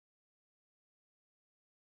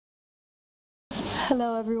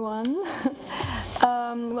Hello, everyone.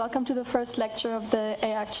 Welcome to the first lecture of the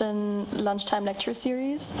A-Action Lunchtime Lecture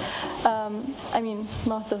Series.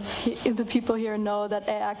 Most of the people here know that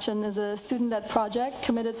A-Action is a student-led project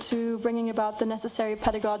committed to bringing about the necessary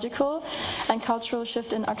pedagogical and cultural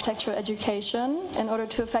shift in architectural education in order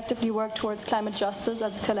to effectively work towards climate justice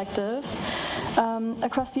as a collective.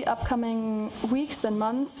 Across the upcoming weeks and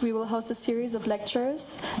months, we will host a series of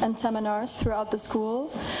lectures and seminars throughout the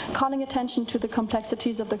school, calling attention to the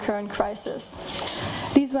complexities of the current crisis.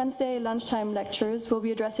 These Wednesday lunchtime lectures will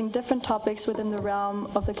be addressing different topics within the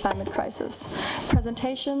realm of the climate crisis.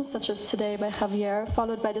 Presentations, such as today by Javier,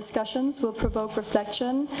 followed by discussions, will provoke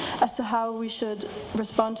reflection as to how we should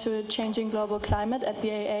respond to a changing global climate at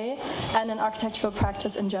the AA and in architectural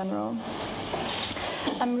practice in general.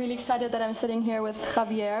 I'm really excited that I'm sitting here with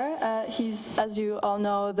Javier. He's, as you all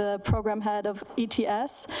know, the program head of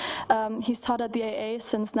ETS. He's taught at the AA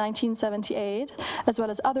since 1978, as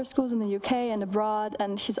well as other schools in the UK and abroad,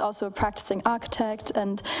 and he's also a practicing architect,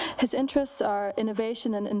 and his interests are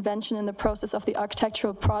innovation and invention in the process of the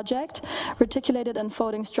architectural project, reticulated and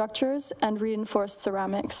folding structures, and reinforced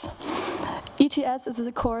ceramics. ETS is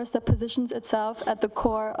a course that positions itself at the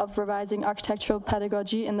core of revising architectural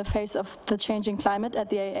pedagogy in the face of the changing climate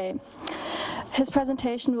at the AA. His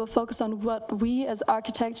presentation will focus on what we as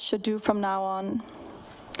architects should do from now on.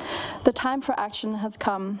 The time for action has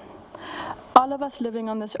come. All of us living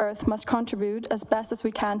on this earth must contribute as best as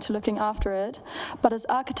we can to looking after it, but as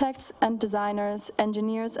architects and designers,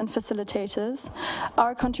 engineers and facilitators,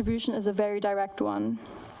 our contribution is a very direct one.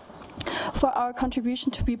 For our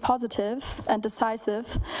contribution to be positive and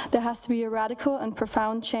decisive, there has to be a radical and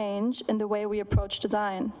profound change in the way we approach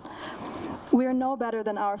design. We are no better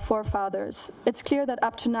than our forefathers. It's clear that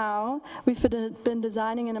up to now, we've been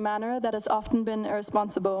designing in a manner that has often been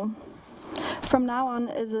irresponsible. From now on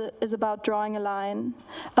is about drawing a line.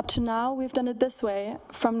 Up to now, we've done it this way.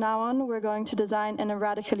 From now on, we're going to design in a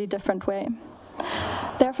radically different way.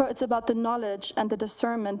 Therefore, it's about the knowledge and the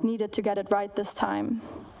discernment needed to get it right this time.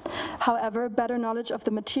 However, better knowledge of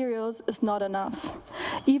the materials is not enough.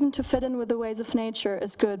 Even to fit in with the ways of nature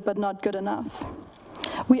is good, but not good enough.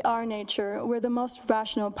 We are nature. We're the most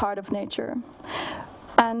rational part of nature.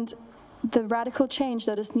 And the radical change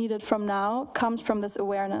that is needed from now comes from this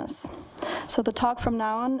awareness. So the talk from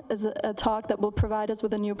now on is a talk that will provide us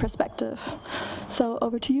with a new perspective. So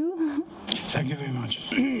over to you. Thank you very much.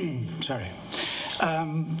 Sorry.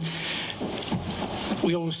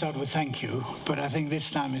 We always start with thank you, but I think this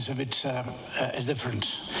time is a bit is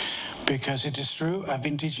different. Because it is true, I've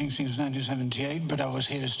been teaching since 1978, but I was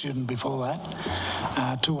here a student before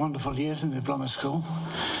that. 2 wonderful years in the diploma school.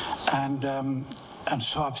 And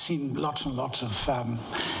so I've seen lots and lots of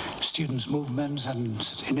students' movements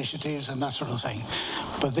and initiatives and that sort of thing.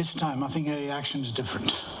 But this time, I think the action is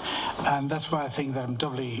different. And that's why I think that I'm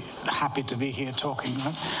doubly happy to be here talking.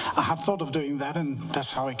 Right? I had thought of doing that, and that's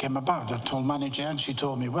how it came about. I told manager, and she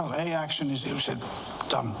told me, well, A-Action is, said,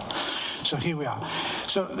 done. So here we are.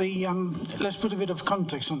 So let's put a bit of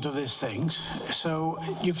context onto these things. So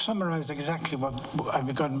you've summarized exactly what I'm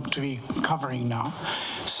going to be covering now.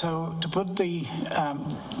 So to put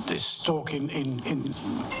this talk in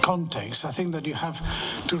context, I think that you have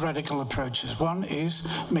 2 radical approaches. One is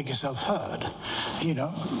make yourself heard,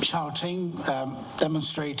 shouting,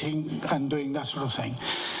 demonstrating, and doing that sort of thing.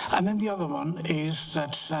 And then the other one is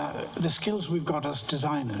that the skills we've got as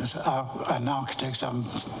designers and architects and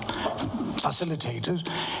facilitators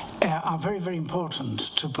are very, very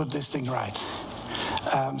important to put this thing right.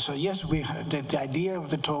 So yes, the idea of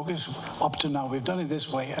the talk is up to now we've done it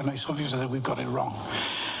this way, and it's obvious that we've got it wrong.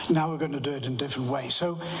 Now we're going to do it in a different way.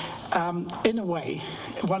 So in a way,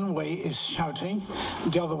 one way is shouting,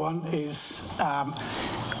 the other one is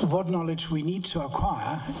what knowledge we need to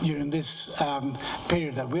acquire during this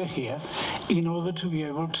period that we're here in order to be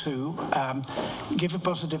able to give a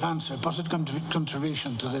positive answer, a positive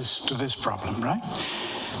contribution to this problem, right?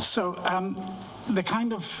 So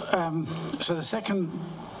so the second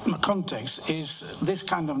context is this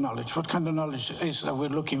kind of knowledge. What kind of knowledge is that we're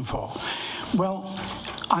looking for? Well,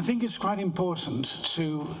 I think it's quite important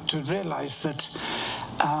to realize that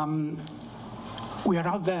we are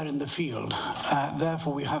out there in the field.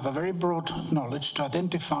 Therefore, we have a very broad knowledge to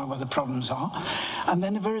identify what the problems are, and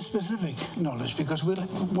then a very specific knowledge, because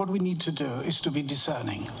what we need to do is to be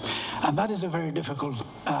discerning. And that is a very difficult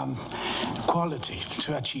quality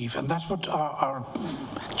to achieve, and that's what our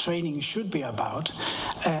training should be about.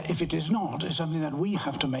 If it is not, it's something that we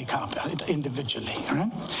have to make up individually,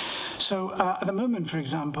 right? So at the moment, for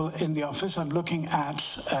example, in the office, I'm looking at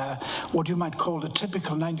what you might call a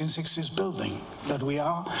typical 1960s building that we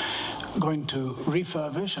are going to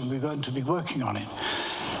refurbish, and we're going to be working on it.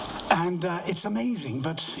 And it's amazing,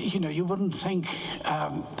 but you wouldn't think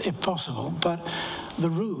it possible. But the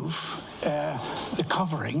roof, the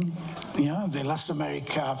covering, the elastomeric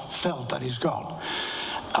felt that is got,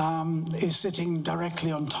 is sitting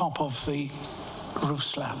directly on top of the roof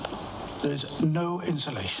slab. There's no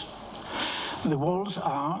insulation. The walls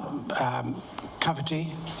are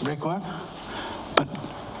cavity brickwork, but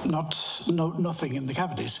nothing in the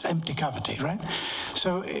cavities, empty cavity, right?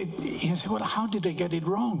 So you say, well, how did they get it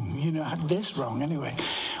wrong? Had this wrong anyway.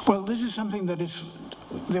 Well, this is something that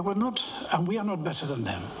they were not, and we are not better than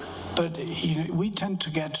them. But we tend to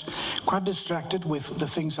get quite distracted with the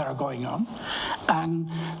things that are going on and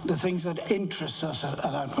the things that interest us at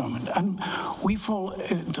that moment. And we fall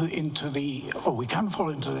we can fall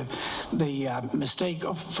into the mistake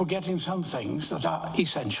of forgetting some things that are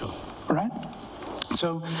essential, right?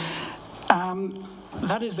 So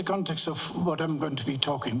that is the context of what I'm going to be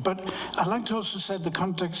talking. But I'd like to also set the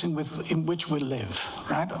context in which we live,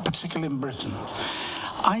 right? Particularly in Britain.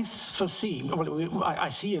 I foresee, well, I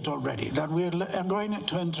see it already, that we're going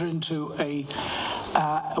to enter into a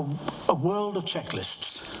world of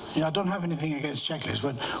checklists. I don't have anything against checklists,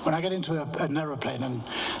 but when I get into an aeroplane and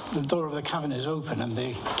the door of the cabin is open and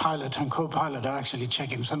the pilot and co-pilot are actually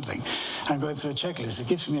checking something and going through a checklist, it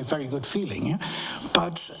gives me a very good feeling. Yeah?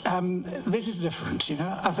 But this is different.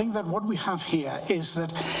 I think that what we have here is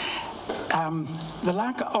that the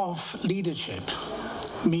lack of leadership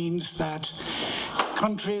means that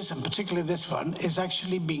countries, and particularly this one, is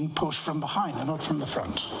actually being pushed from behind and not from the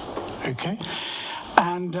front, okay?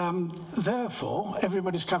 And therefore,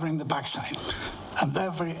 everybody's covering the backside. And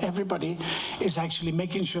therefore, everybody is actually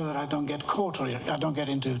making sure that I don't get caught or I don't get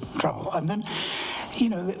into trouble. And then,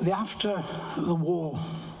 the after the war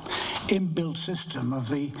inbuilt system of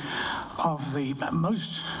the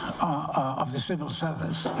civil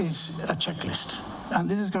service is a checklist. And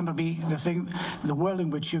this is going to be the world in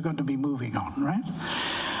which you're going to be moving on, right?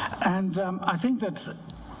 And I think that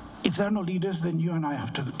if there are no leaders, then you and I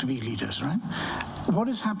have to be leaders, right? What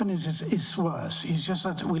has happened is worse. It's just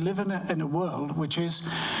that we live in a world which is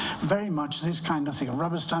very much this kind of thing,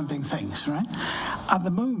 rubber stamping things, right? At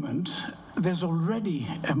the moment, there's already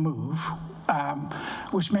a move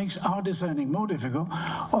which makes our discerning more difficult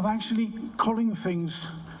of actually calling things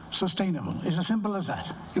sustainable. It's as simple as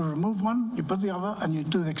that. You remove one, you put the other, and you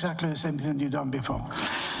do exactly the same thing you've done before.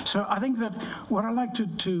 So I think that what I'd like to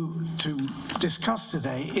discuss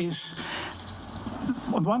today is,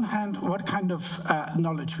 on one hand, what kind of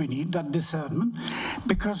knowledge we need, that discernment,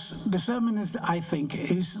 because discernment is, I think,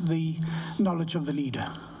 is the knowledge of the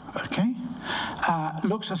leader. Okay?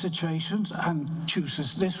 Looks at situations and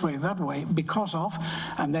chooses this way, that way, because of,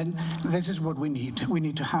 and then this is what we need. We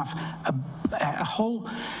need to have a whole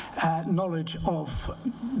knowledge of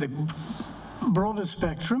the broader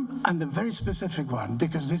spectrum and the very specific one,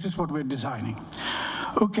 because this is what we're designing.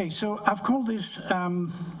 Okay, so I've called this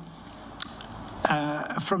from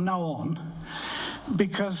now on,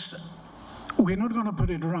 because we're not going to put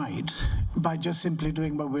it right by just simply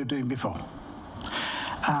doing what we're doing before.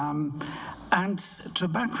 And to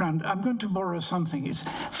background, I'm going to borrow something.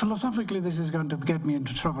 Philosophically, this is going to get me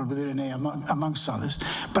into trouble with René, amongst others.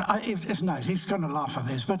 But it's nice. He's going to laugh at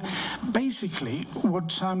this. But basically,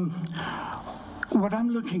 what I'm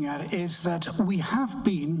looking at is that we have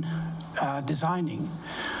been designing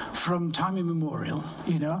from time immemorial,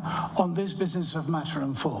 on this business of matter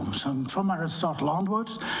and forms. And from Aristotle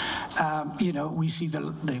onwards, we see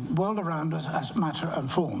the world around us as matter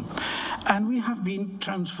and form. And we have been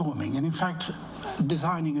transforming. And in fact,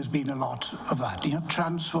 designing has been a lot of that,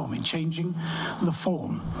 transforming, changing the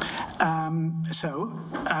form.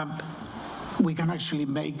 We can actually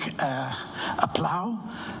make a plow,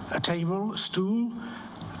 a table, a stool,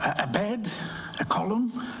 a bed, a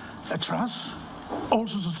column, a truss, all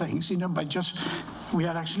sorts of things, we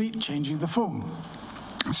are actually changing the form.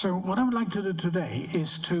 So what I would like to do today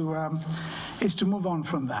is to move on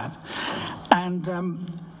from that and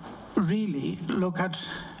really look at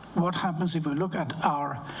what happens if we look at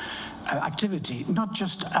our activity, not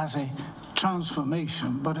just as a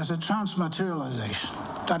transformation, but as a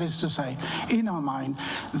transmaterialization. That is to say, in our mind,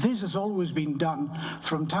 this has always been done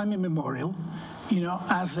from time immemorial,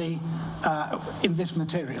 as in this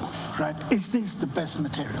material, right? Is this the best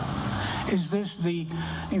material? Is this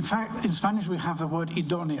in fact, in Spanish we have the word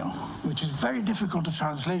idóneo, which is very difficult to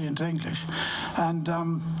translate into English. And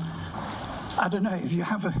I don't know if you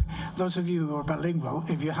have those of you who are bilingual,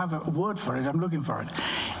 if you have a word for it, I'm looking for it.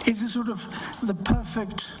 is a sort of the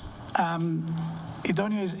perfect,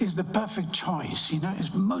 idoneo is the perfect choice,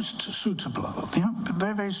 is most suitable,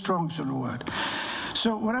 very, very strong sort of word.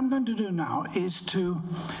 So what I'm going to do now is to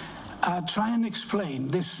try and explain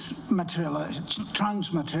this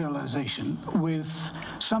transmaterialization with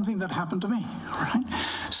something that happened to me, right?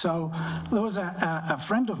 So there was a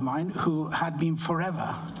friend of mine who had been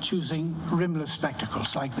forever choosing rimless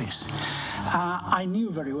spectacles like this. I knew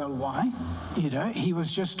very well why. He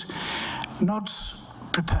was just not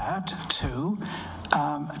prepared to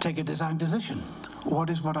take a design decision. What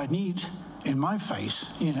is what I need in my face,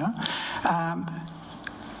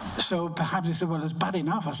 So perhaps he said, well, it's bad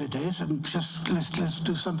enough as it is, and just let's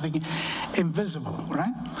do something invisible,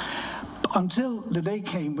 right? Until the day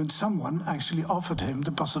came when someone actually offered him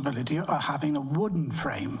the possibility of having a wooden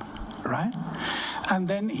frame, right? And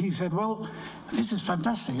then he said, well, this is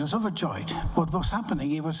fantastic. He was overjoyed. What was happening,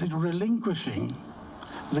 he was relinquishing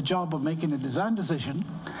the job of making a design decision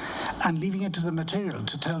and leaving it to the material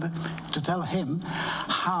to tell him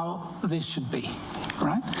how this should be,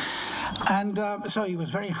 right? And so he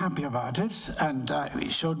was very happy about it, and he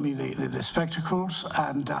showed me the spectacles,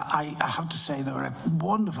 and I have to say they were a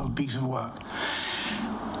wonderful piece of work.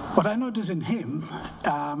 What I noticed in him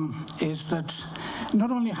is that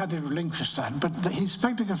not only had he relinquished that, but his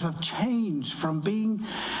spectacles have changed from being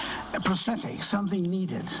a prosthetic, something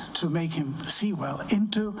needed to make him see well,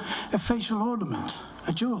 into a facial ornament,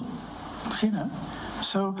 a jewel,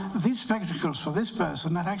 So these spectacles for this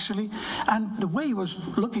person are actually, and the way he was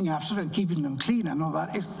looking after and keeping them clean and all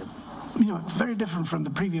that is, very different from the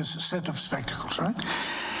previous set of spectacles, right?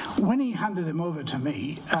 When he handed them over to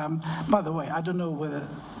me, by the way, I don't know whether,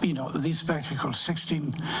 these spectacles,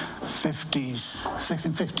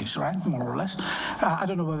 1650s, right, more or less. I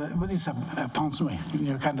don't know whether, these are Ponsonby,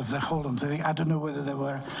 kind of the Holland thing. I don't know whether they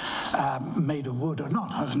were made of wood or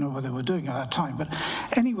not. I don't know what they were doing at that time. But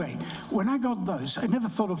anyway, when I got those, I never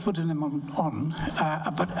thought of putting them on,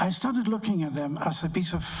 but I started looking at them as a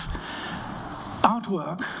piece of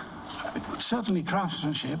artwork, certainly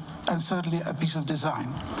craftsmanship, and certainly a piece of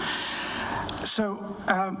design. So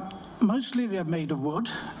mostly they're made of wood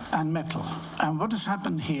and metal. And what has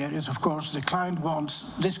happened here is, of course, the client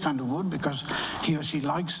wants this kind of wood because he or she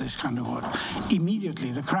likes this kind of wood.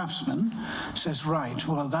 Immediately, the craftsman says, right,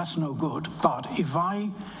 well, that's no good, but if I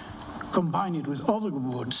combine it with other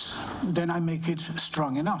woods, then I make it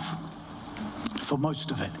strong enough for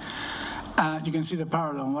most of it. You can see the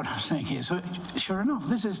parallel in what I'm saying here. So sure enough,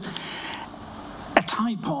 this is a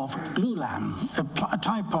type of glulam, a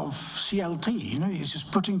type of CLT. It's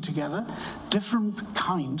just putting together different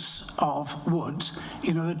kinds of woods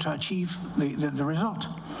in order to achieve the result.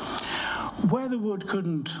 Where the wood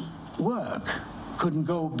couldn't work, couldn't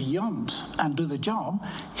go beyond and do the job,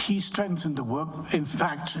 he strengthened the work. In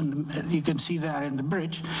fact, you can see there in the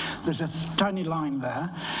bridge, there's a tiny line there.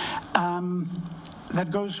 That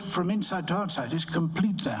goes from inside to outside, is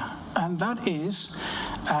complete there. And that is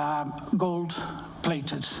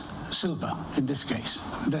gold-plated silver, in this case.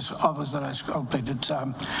 There's others that are gold-plated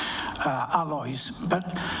alloys.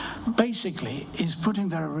 But basically, is putting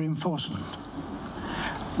there a reinforcement.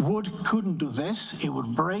 Wood couldn't do this. It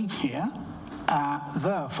would break here.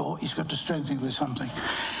 Therefore, he's got to strengthen it with something.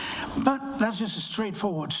 But that's just a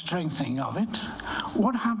straightforward strengthening of it.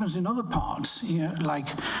 What happens in other parts, like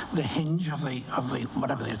the hinge of the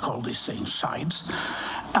whatever they call these things, sides,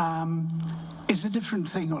 is a different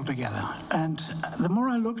thing altogether. And the more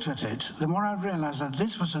I looked at it, the more I realized that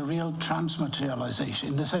this was a real transmaterialization,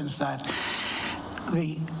 in the sense that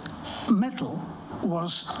the metal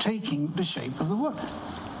was taking the shape of the wood.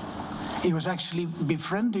 He was actually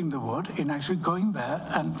befriending the wood in actually going there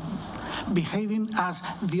and behaving as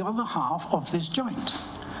the other half of this joint.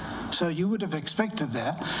 So you would have expected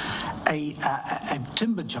there a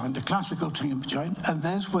timber joint, a classical timber joint, and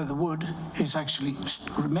there's where the wood is actually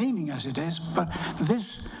remaining as it is, but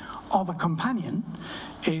this other companion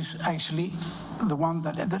is actually the one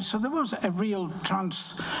that so there was a real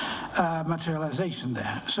materialization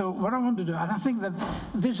there. So what I want to do, and I think that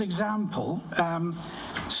this example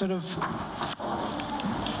sort of,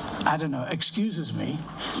 I don't know, excuses me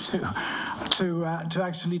to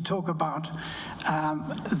actually talk about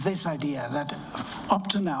this idea that up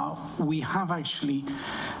to now we have actually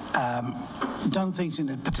done things in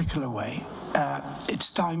a particular way.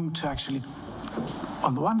 It's time to actually,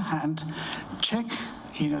 on the one hand, check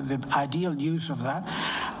the ideal use of that,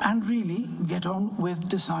 and really get on with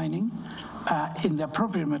designing in the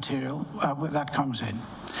appropriate material where that comes in.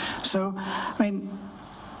 So, I mean,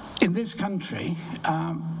 in this country,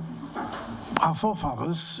 our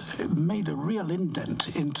forefathers made a real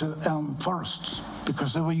indent into elm forests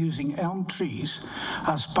because they were using elm trees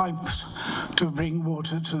as pipes to bring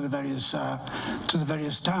water to the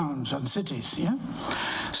various towns and cities. Yeah,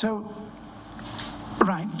 so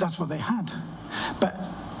right, that's what they had. But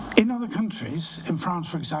in other countries, in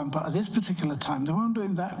France, for example, at this particular time, they weren't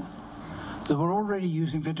doing that. They were already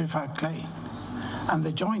using vitrified clay. And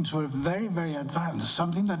the joints were very, very advanced,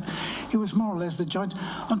 something that it was more or less the joints,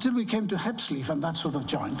 until we came to head sleeve and that sort of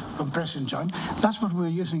joint, compression joint. That's what we were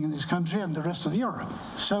using in this country and the rest of Europe.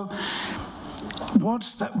 So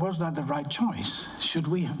was that the right choice? Should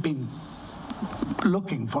we have been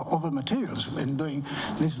looking for other materials in doing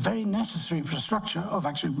this very necessary infrastructure of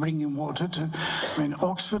actually bringing water to, I mean,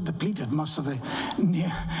 Oxford depleted most of the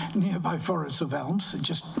nearby forests of elms,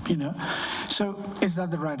 just, you know. So is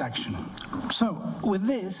that the right action? So with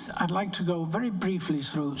this, I'd like to go very briefly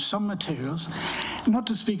through some materials, not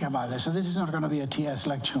to speak about this, so this is not going to be a TS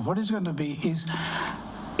lecture. What it's going to be is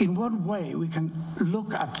in what way we can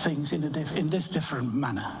look at things in this different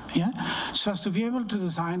manner, yeah? So as to be able to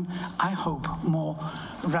design, I hope, more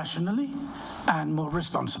rationally and more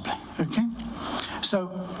responsibly, okay? So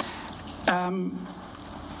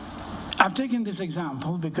I've taken this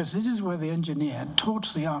example because this is where the engineer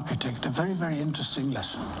taught the architect a very, very interesting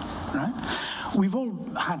lesson, right? We've all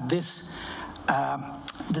had this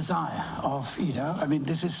desire of, you know, I mean,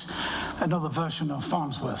 this is another version of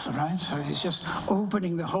Farnsworth, right? So it's just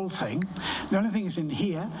opening the whole thing. The only thing is in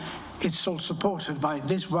here, it's all supported by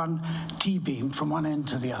this one T-beam from one end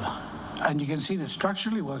to the other. And you can see that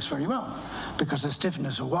structurally works very well because the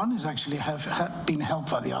stiffness of one is actually have been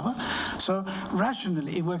helped by the other. So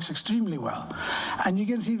rationally, it works extremely well. And you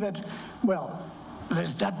can see that, well,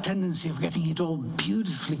 there's that tendency of getting it all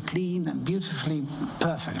beautifully clean and beautifully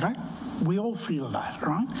perfect, right? We all feel that,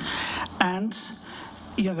 right? And,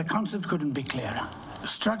 you know, the concept couldn't be clearer.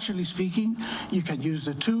 Structurally speaking, you can use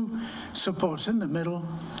the two supports in the middle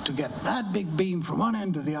to get that big beam from one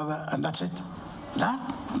end to the other, and that's it. That,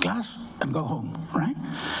 glass, and go home, right?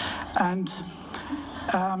 And,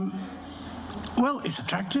 well, it's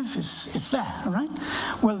attractive, it's there, right?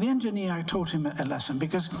 Well, the engineer, I taught him a lesson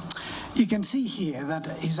because you can see here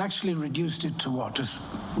that he's actually reduced it to what? Just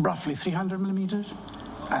roughly 300 millimeters.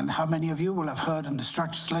 And how many of you will have heard in the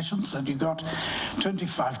structures lessons that you got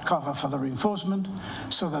 25 cover for the reinforcement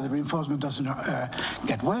so that the reinforcement doesn't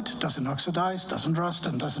get wet, doesn't oxidize, doesn't rust,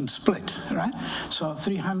 and doesn't split, right? So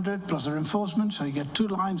 300 plus the reinforcement, so you get 2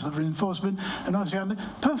 lines of reinforcement, another 300,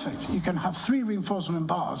 perfect. You can have 3 reinforcement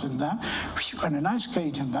bars in that, and a nice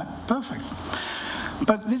cage in that, perfect.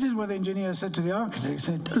 But this is what the engineer said to the architect. He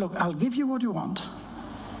said, look, I'll give you what you want,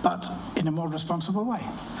 but in a more responsible way.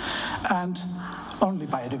 And only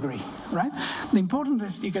by a degree, right? The important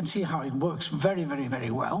is you can see how it works very, very,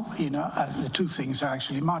 very well. You know, the two things are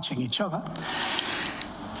actually matching each other.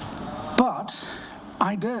 But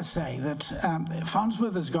I dare say that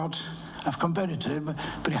Farnsworth has got, I've compared it to it, but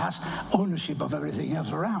it has ownership of everything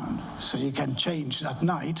else around. So you can change at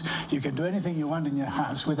night, you can do anything you want in your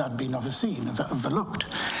house without being overseen, overlooked.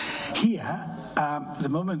 Here, the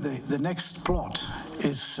moment the next plot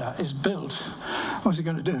is built, what's he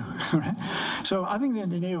going to do? Right? So I think the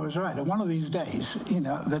engineer was right. And one of these days, you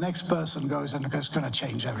know, the next person goes and is going to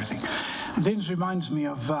change everything. This reminds me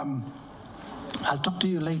of, I'll talk to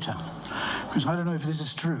you later, because I don't know if this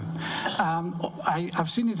is true. I've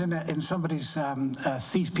seen it in somebody's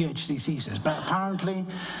PhD thesis, but apparently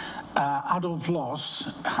Adolf Loos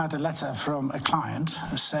had a letter from a client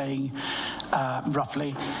saying,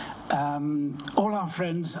 roughly, all our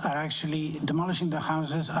friends are actually demolishing their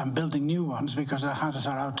houses and building new ones because their houses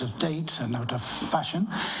are out of date and out of fashion,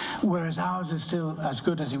 whereas ours is still as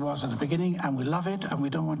good as it was at the beginning, and we love it and we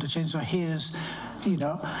don't want to change. So here's, you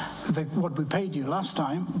know, what we paid you last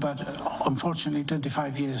time, but unfortunately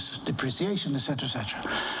 25 years depreciation, etc., etc.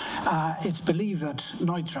 It's believed that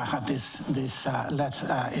Neutra had this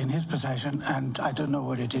letter in his possession, and I don't know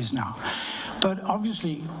what it is now. But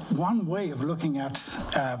obviously, one way of looking at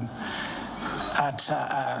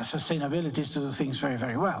sustainability is to do things very,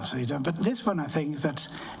 very well. So you don't. But this one, I think, that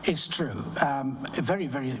is true. Very,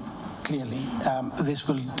 very clearly, this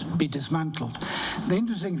will be dismantled. The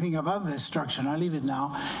interesting thing about this structure, and I leave it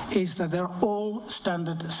now, is that they're all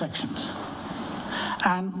standard sections.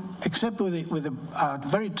 And except with the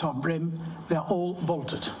very top rim, they're all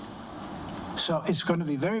bolted. So it's going to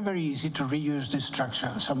be very, very easy to reuse this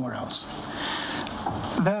structure somewhere else.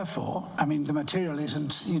 Therefore, I mean, the material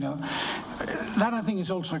isn't, you know, that I think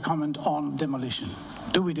is also a comment on demolition.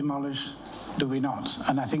 Do we demolish? Do we not?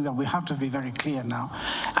 And I think that we have to be very clear now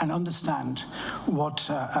and understand what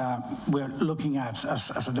we're looking at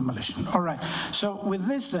as a demolition. All right, so with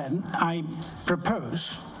this then, I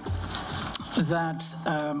propose that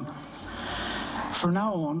from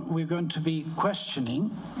now on, we're going to be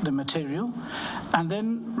questioning the material, and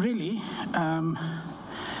then really,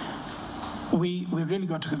 we really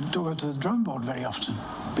got to go to the drawing board very often,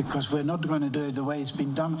 because we're not going to do it the way it's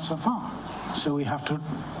been done so far. So we have to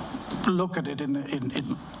look at it in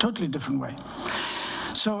a totally different way.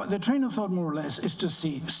 So the train of thought, more or less, is to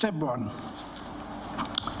see, step one,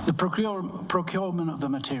 the procurement of the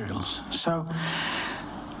materials. So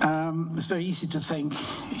it's very easy to think,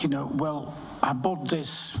 well, I bought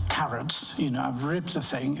this carrots, I've ripped the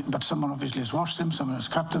thing, but someone obviously has washed them, someone has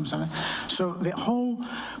cut them. So the whole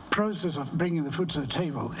process of bringing the food to the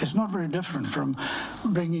table is not very different from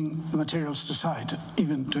bringing the materials to site,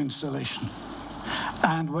 even to installation.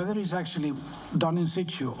 And whether it's actually done in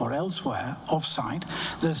situ or elsewhere, off-site,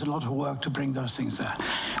 there's a lot of work to bring those things there.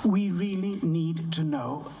 We really need to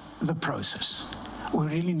know the process. We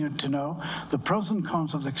really need to know the pros and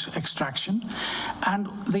cons of the extraction and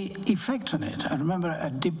the effect on it. I remember a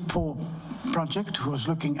DIP4 project who was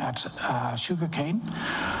looking at sugarcane,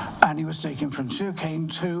 and he was taking from sugarcane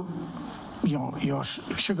to your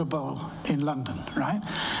sugar bowl in London, right?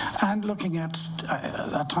 And looking at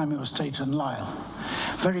that time it was Tate and Lyle.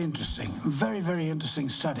 Very interesting, very, very interesting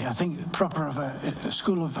study. I think proper of a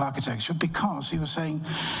school of architecture, because he was saying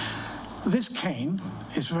this cane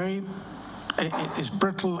is very. It's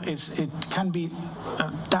brittle. It can be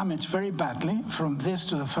damaged very badly from this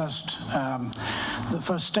to the first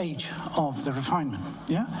stage of the refinement.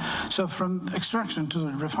 Yeah. So from extraction to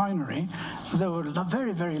the refinery, there were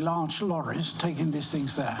very, very large lorries taking these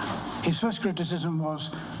things there. His first criticism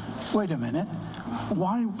was, wait a minute,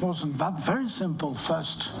 why wasn't that very simple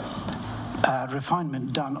first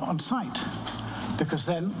refinement done on site? Because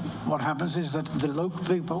then what happens is that the local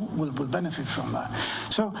people will benefit from that.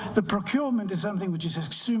 So the procurement is something which is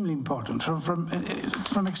extremely important,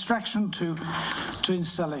 from extraction to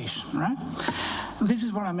installation, right? This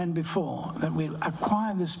is what I meant before, that we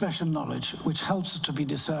acquire this special knowledge which helps us to be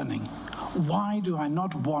discerning. Why do I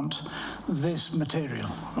not want this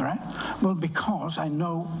material, right? Well, because I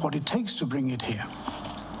know what it takes to bring it here.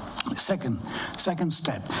 Second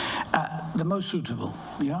step, the most suitable.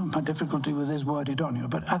 Yeah, my difficulty with this word idoneo,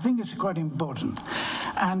 but I think it's quite important.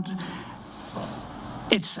 And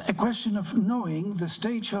it's a question of knowing the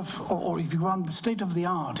stage of, or if you want, the state of the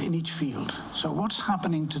art in each field. So what's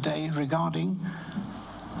happening today regarding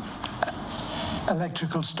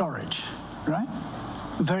electrical storage, right?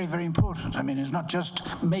 Very, very important. I mean, it's not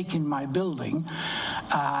just making my building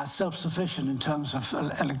self-sufficient in terms of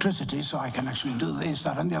electricity, so I can actually do this,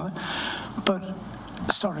 that, and the other, but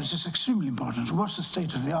storage is extremely important. What's the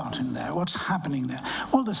state of the art in there? What's happening there?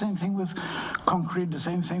 Well, the same thing with concrete, the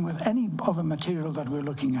same thing with any other material that we're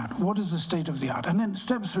looking at. What is the state of the art? And then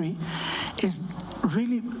step 3 is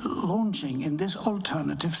really launching in this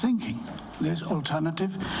alternative thinking. This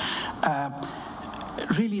alternative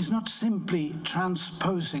really is not simply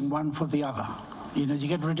transposing one for the other. You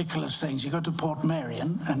get ridiculous things. You go to Port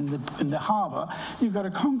Marion, and in the harbour, you've got a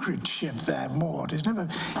concrete ship there moored. It's never,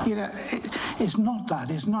 it's not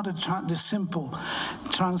that. It's not the simple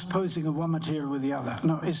transposing of one material with the other.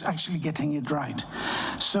 No, it's actually getting it right.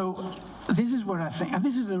 So this is what I think, and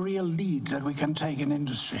this is a real lead that we can take in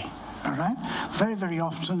industry. All right? Very, very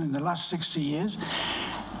often in the last 60 years,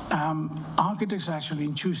 architects actually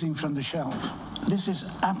been choosing from the shelf. This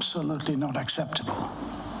is absolutely not acceptable.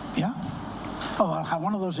 Yeah? Oh, I'll have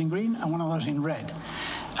one of those in green and one of those in red.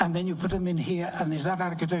 And then you put them in here, and is that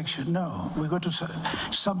architecture? No, we've got to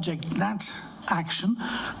subject that action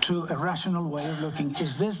to a rational way of looking.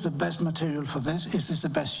 Is this the best material for this? Is this the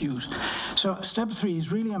best use? So step 3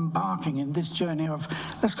 is really embarking in this journey of,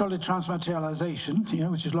 let's call it transmaterialization,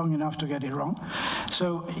 which is long enough to get it wrong.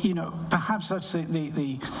 So, perhaps that's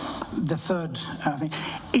the third thing,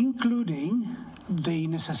 including the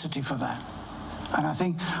necessity for that. And I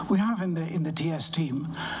think we have in the TS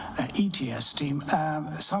team, ETS team,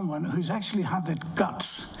 someone who's actually had the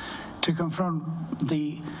guts to confront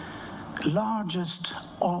the largest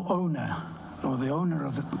owner, or the owner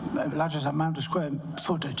of the largest amount of square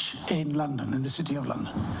footage in London, in the city of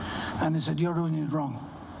London. And they said, you're doing it wrong,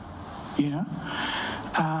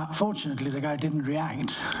 Fortunately, the guy didn't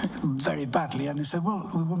react very badly, and he said, well,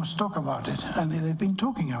 we must talk about it. And they've been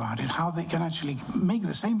talking about it, how they can actually make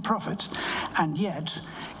the same profits and yet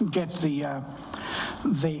get the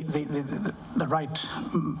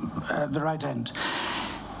right end.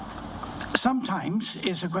 Sometimes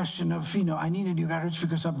it's a question of, you know, I need a new garage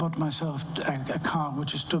because I bought myself a car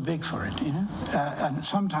which is too big for it, you know? And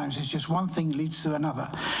sometimes it's just one thing leads to another.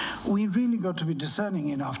 We really got to be discerning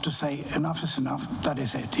enough to say, enough is enough, that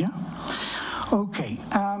is it, yeah? Okay,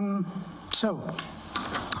 so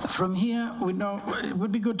from here, we know it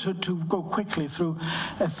would be good to go quickly through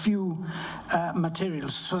a few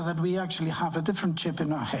materials so that we actually have a different chip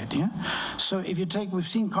in our head, yeah? So if you take, we've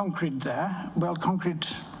seen concrete there, well,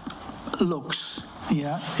 concrete looks,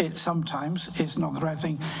 yeah, it sometimes is not the right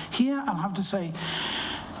thing. Here, I'll have to say,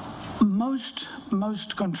 most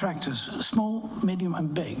contractors, small, medium,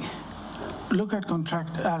 and big, look at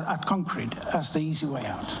concrete as the easy way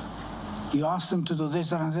out. You ask them to do this,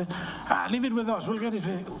 that, and that. Leave it with us, we'll get it.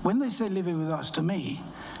 When they say leave it with us, to me,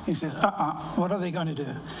 he says, what are they going to do?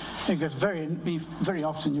 Because very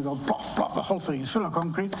often you go, plop, plop, the whole thing is full of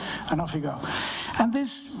concrete, and off you go. And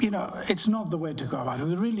this, you know, it's not the way to go about it.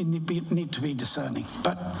 We really need to be discerning.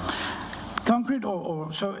 But concrete,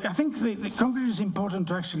 so I think the concrete is important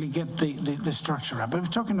to actually get the structure up. But we're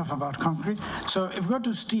talking enough about concrete. So if we go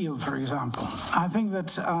to steel, for example, I think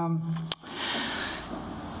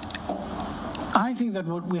that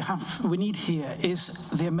what we need here is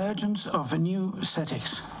the emergence of a new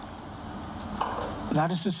aesthetics.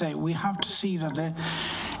 That is to say, we have to see that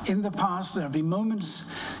in the past there have been moments.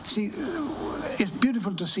 See, it's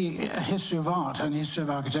beautiful to see a history of art and history of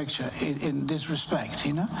architecture in this respect,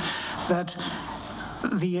 you know, that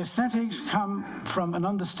the aesthetics come from an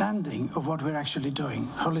understanding of what we're actually doing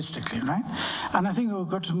holistically, right? And I think that we've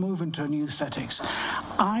got to move into a new aesthetics.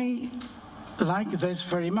 I like this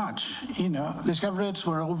very much, you know. Discoveries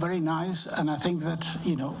were all very nice, and I think that,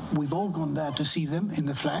 you know, we've all gone there to see them in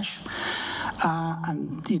the flesh.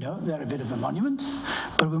 And, you know, they're a bit of a monument,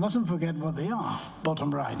 but we mustn't forget what they are.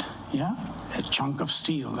 Bottom right, yeah? A chunk of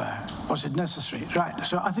steel there. Was it necessary? Right,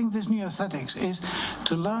 so I think this new aesthetics is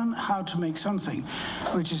to learn how to make something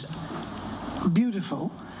which is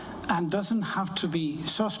beautiful and doesn't have to be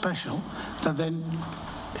so special that then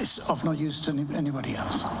it's of no use to anybody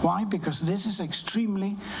else. Why? Because this is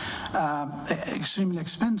extremely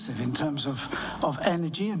expensive in terms of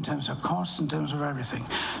energy, in terms of cost, in terms of everything.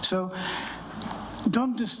 So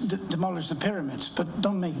don't just demolish the pyramids, but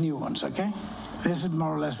don't make new ones, okay? This is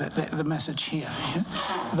more or less the message here. Yeah?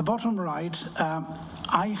 The bottom right,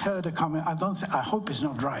 I heard a comment, I hope it's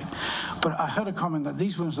not right, but I heard a comment that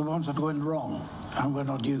these ones are the ones that went wrong and were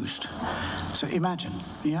not used. So imagine,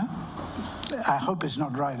 yeah? I hope it's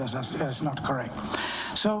not right, that's not correct.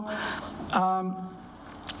 So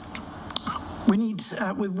we need,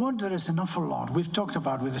 with wood there is an awful lot. We've talked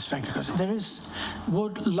about with the spectacles.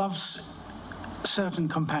 Wood loves certain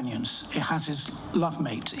companions. It has its love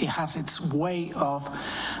mates. It has its way of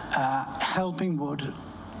helping wood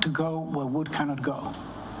to go where wood cannot go.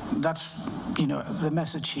 That's, you know, the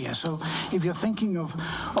message here. So if you're thinking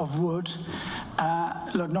of wood,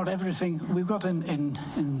 look, not everything. We've got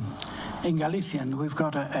in Galician, we've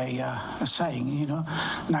got a saying, you know,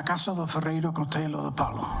 na casa do ferreiro cotelo de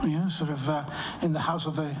palo. You know, sort of in the house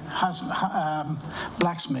of the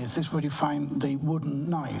blacksmith is where you find the wooden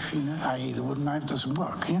knife, you know, i.e. the wooden knife doesn't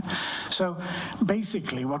work. Yeah? So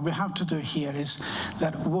basically what we have to do here is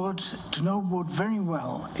that to know wood very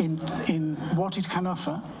well in what it can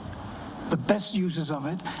offer, the best uses of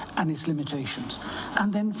it and its limitations,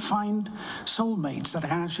 and then find soulmates that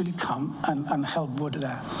can actually come and help wood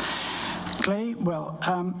there. Clay, well,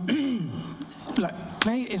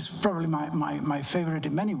 clay is probably my favorite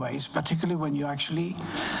in many ways, particularly when you actually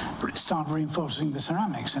start reinforcing the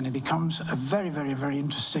ceramics, and it becomes a very, very, very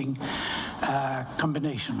interesting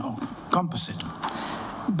combination or composite.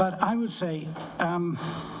 But I would say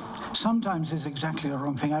sometimes it's exactly the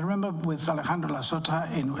wrong thing. I remember with Alejandro La Sota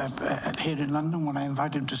here in London when I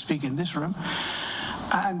invited him to speak in this room,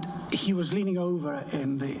 and he was leaning over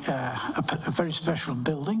in a very special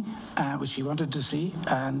building, which he wanted to see.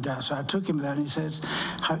 And so I took him there, and he says,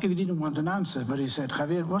 he didn't want an answer, but he said,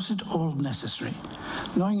 Javier, was it all necessary?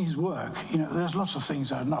 Knowing his work, you know, there's lots of things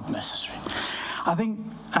that are not necessary. I think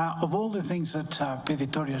of all the things that P.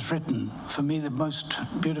 Vittorio has written, for me the most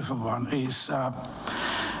beautiful one is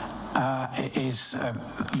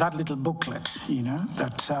that little booklet, you know,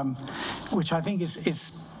 that which I think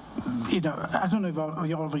is you know, I don't know if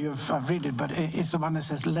all of you have read it, but it's the one that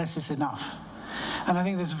says less is enough. And I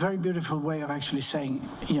think that's a very beautiful way of actually saying,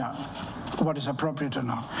 you know, what is appropriate or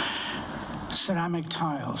not. Ceramic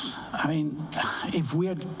tiles. I mean, if we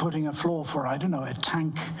are putting a floor for, I don't know, a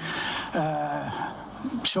tank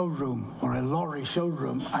showroom or a lorry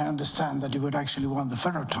showroom, I understand that you would actually want the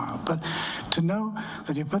ferro tile. But to know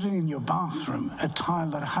that you're putting in your bathroom a tile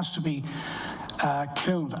that has to be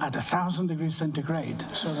kiln at 1,000 degrees centigrade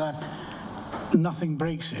so that nothing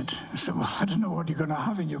breaks it. So, well, I don't know what you're going to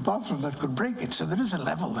have in your bathroom that could break it. So there is a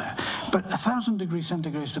level there. But 1,000 degrees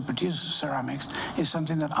centigrade to produce ceramics is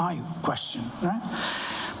something that I question, right?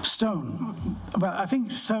 Stone. Well, I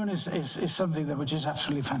think stone is something which is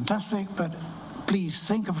absolutely fantastic, but please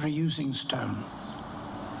think of reusing stone.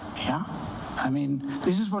 Yeah? I mean,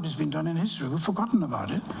 this is what has been done in history. We've forgotten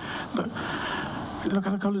about it. But look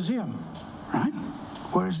at the Colosseum, right?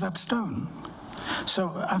 Where is that stone?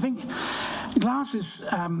 So I think glass is,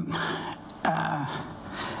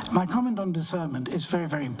 my comment on discernment is very,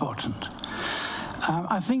 very important.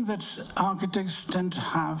 I think that architects tend to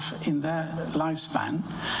have in their lifespan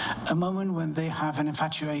a moment when they have an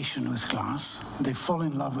infatuation with glass, they fall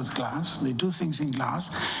in love with glass, they do things in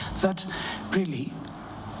glass that really,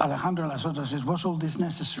 Alejandro Lasota says, was all this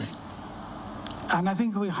necessary? And I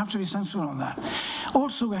think we have to be sensible on that.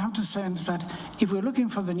 Also, we have to sense that if we're looking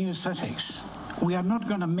for the new aesthetics, we are not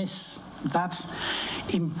going to miss that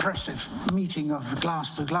impressive meeting of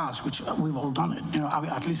glass to glass, which we've all done it. You know,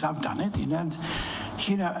 at least I've done it. You know, and,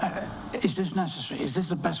 you know, is this necessary? Is this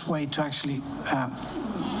the best way to actually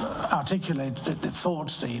articulate the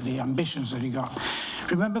thoughts, the ambitions that you got?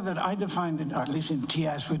 Remember that I defined it, or at least in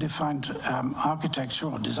TS, we defined architecture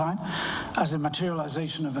or design as a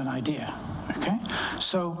materialization of an idea. Okay,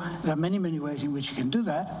 so there are many, many ways in which you can do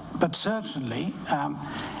that, but certainly.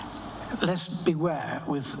 Let's beware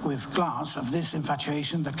with glass of this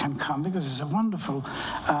infatuation that can come because it's a wonderful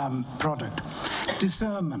product.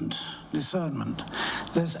 Discernment. There's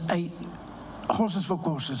a horses for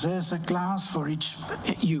courses. There's a glass for each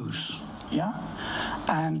use. Yeah,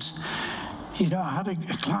 and you know, I had a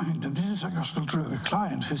client, and this is a gospel truth, a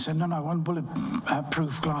client who said, no, I want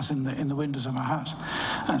bulletproof glass in the windows of my house.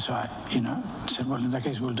 And so I, you know, said, well, in that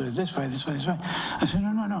case, we'll do it this way, this way, this way. I said,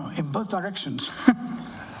 no, in both directions.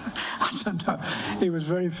 I said, no. It was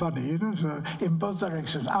very funny, you know, so in both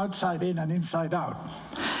directions, outside in and inside out.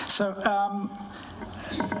 So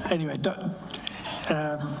anyway,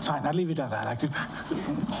 fine, I'll leave it at that. I could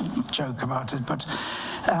joke about it, but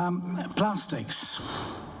plastics,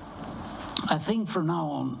 I think from now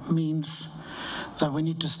on means that we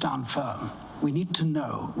need to stand firm. We need to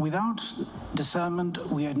know. Without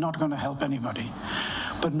discernment, we are not going to help anybody.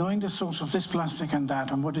 But knowing the source of this plastic and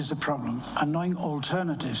that and what is the problem, and knowing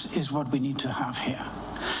alternatives is what we need to have here.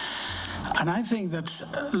 And I think that,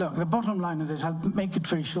 look, the bottom line of this, I'll make it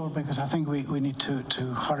very short because I think we need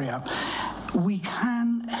to hurry up. We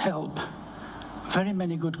can help very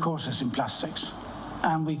many good causes in plastics,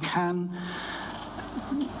 and we can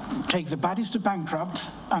take the baddies to bankrupt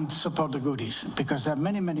and support the goodies, because there are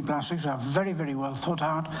many, many plastics that are very, very well thought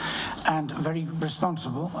out and very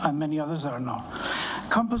responsible, and many others that are not.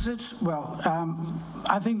 Composites, well,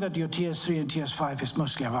 I think that your TS3 and TS5 is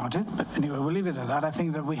mostly about it, but anyway, we'll leave it at that. I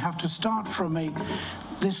think that we have to start from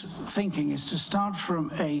this thinking is to start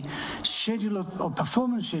from a schedule or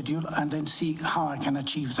performance schedule and then see how I can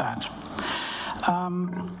achieve that.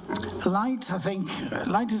 Light, I think,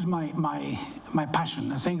 light is my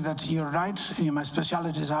passion. I think that you're right. You know, my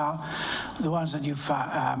specialities are the ones that you've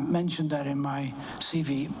mentioned there in my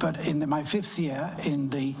CV. But in my 5th year in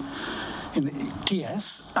the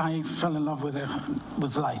TS, I fell in love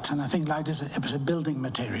with light, and I think light is a building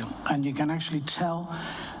material, and you can actually tell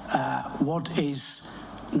what is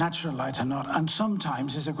natural light or not, and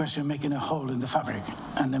sometimes it's a question of making a hole in the fabric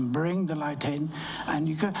and then bring the light in, and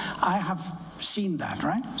you can. I have seen that,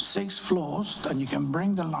 right? 6 floors, and you can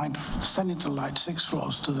bring the light, send it to light 6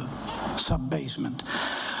 floors to the sub-basement.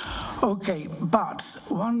 Okay, but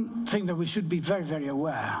one thing that we should be very, very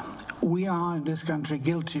aware, we are in this country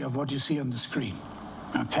guilty of what you see on the screen,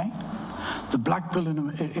 okay? The black pill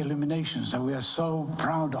illuminations that we are so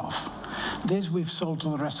proud of, this we've sold to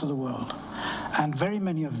the rest of the world. And very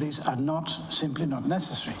many of these are simply not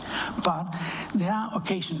necessary. But there are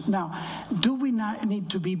occasions. Now, do we need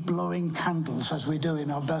to be blowing candles as we do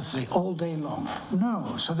in our birthday all day long?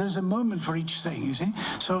 No. So there's a moment for each thing, you see?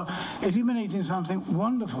 So illuminating something,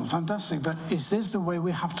 wonderful, fantastic, but is this the way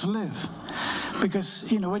we have to live? Because,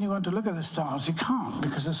 you know, when you want to look at the stars, you can't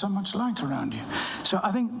because there's so much light around you. So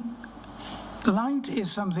I think light is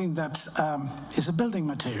something that is a building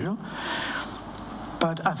material.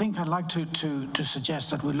 But I think I'd like to suggest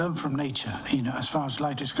that we learn from nature, you know, as far as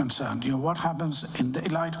light is concerned. You know, what happens in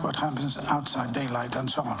daylight, what happens outside daylight, and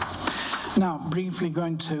so on. Now, briefly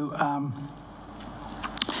going to,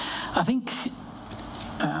 I think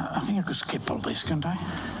I could skip all this, can't I?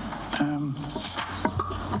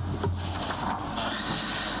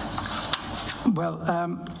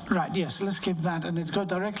 Right, yes, let's skip that, and let's go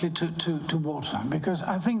directly to water, because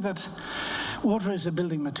I think that water is a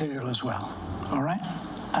building material as well, all right?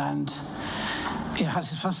 And it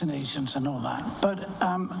has its fascinations and all that. But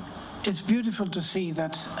it's beautiful to see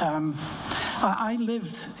that I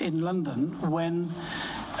lived in London when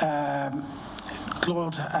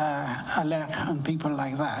Claude Allaire and people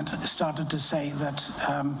like that started to say that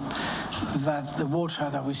that the water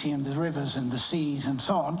that we see in the rivers and the seas and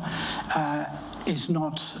so on is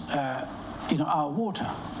not our water,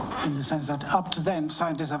 in the sense that up to then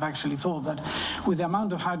scientists have actually thought that with the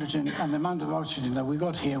amount of hydrogen and the amount of oxygen that we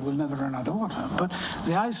got here, we'll never run out of water. But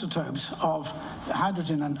the isotopes of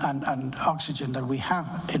hydrogen and oxygen that we have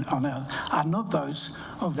on Earth are not those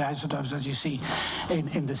of the isotopes that you see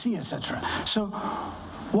in the sea, etc. So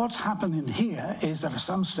what's happening here is that at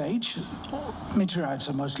some stage, meteorites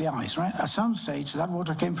are mostly ice, right? At some stage, that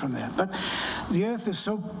water came from there. But the Earth is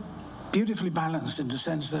so beautifully balanced in the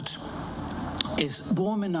sense that it's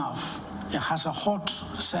warm enough, it has a hot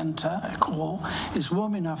center, a core, it's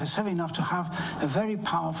warm enough, it's heavy enough to have a very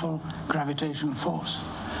powerful gravitational force.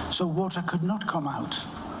 So water could not come out.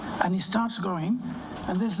 And it starts going,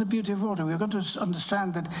 and this is the beauty of water. We're going to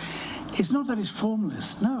understand that it's not that it's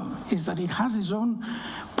formless, no, it's that it has its own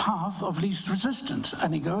path of least resistance,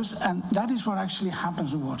 and it goes, and that is what actually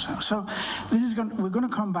happens with water. So this is we're going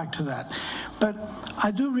to come back to that. But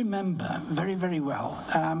I do remember very, very well,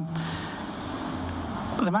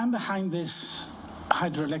 the man behind this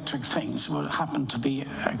hydroelectric things happened to be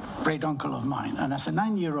a great uncle of mine. And as a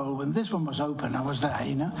 9-year-old, when this one was open, I was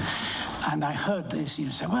there, and I heard this,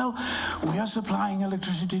 say, well, we are supplying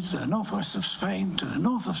electricity to the northwest of Spain, to the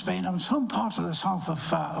north of Spain, and some parts of the south of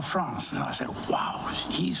France. And I said, wow,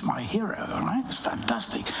 he's my hero, all right? It's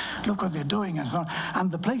fantastic. Look what they're doing and so on.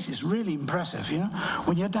 And the place is really impressive,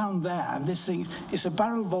 When you're down there, and this thing is a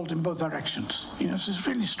barrel vault in both directions, so it's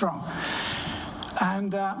really strong.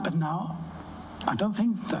 And but now, I don't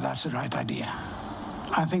think that that's the right idea.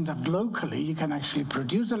 I think that locally, you can actually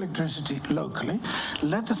produce electricity locally,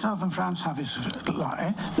 let the south of France have its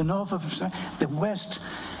the north of the west,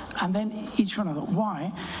 and then each one of them.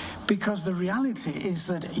 Why? Because the reality is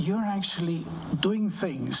that you're actually doing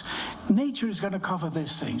things. Nature is going to cover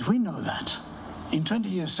these things. We know that. In 20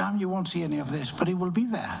 years' time, you won't see any of this, but it will be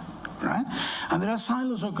there. Right? And there are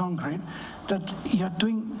silos of concrete that you're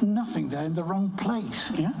doing nothing there in the wrong place.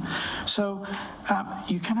 Yeah? So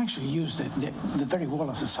you can actually use the very wall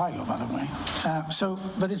as a silo, by the way.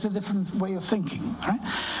 But it's a different way of thinking, right?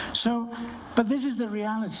 So, but this is the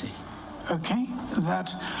reality, okay?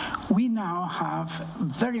 That we now have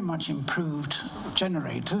very much improved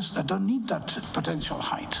generators that don't need that potential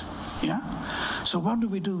height. Yeah? So what do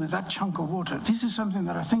we do with that chunk of water? This is something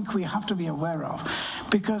that I think we have to be aware of,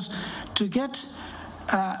 because to get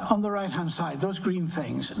on the right-hand side, those green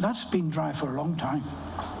things, that's been dry for a long time.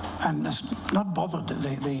 And that's not bothered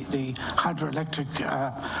the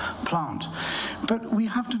hydroelectric plant. But we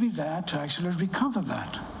have to be there to actually recover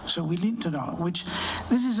that. So we need to know, which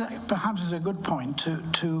this is perhaps is a good point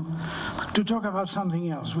to talk about something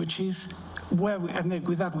else, which is where we, and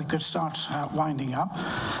with that we could start winding up,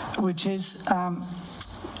 which is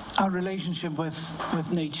our relationship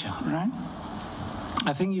with nature, right?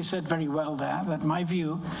 I think you said very well there that my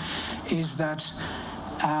view is that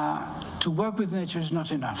to work with nature is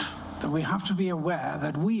not enough. That we have to be aware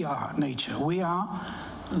that we are nature. We are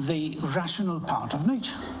the rational part of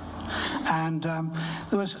nature. And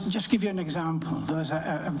there was, just give you an example, there was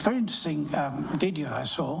a very interesting video I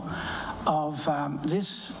saw of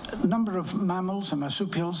this number of mammals and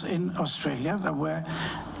marsupials in Australia that were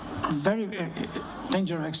very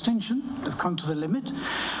danger of extinction. They've come to the limit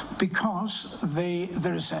because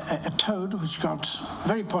there is a toad which got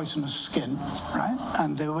very poisonous skin, right?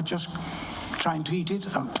 And they were just trying to eat it,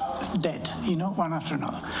 dead, one after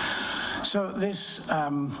another. So this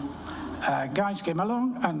guys came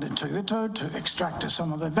along and they took the toad to extract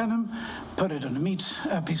some of the venom, put it on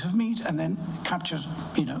a piece of meat, and then captured,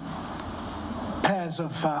 pairs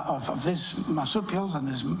of these marsupials and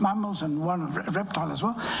these mammals and one reptile as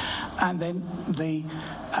well, and then they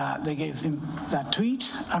gave them that to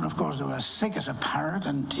eat, and of course they were as sick as a parrot,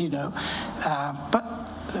 and but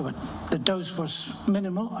the dose was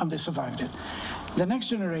minimal and they survived it. The next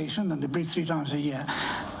generation, and they breed 3 times a year,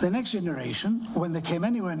 the next generation, when they came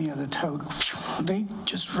anywhere near the toad, they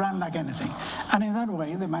just ran like anything. And in that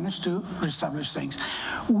way, they managed to reestablish things.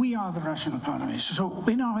 We are the rational part of it. So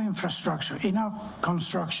in our infrastructure, in our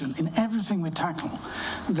construction, in everything we tackle,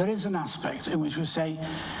 there is an aspect in which we say,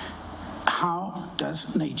 how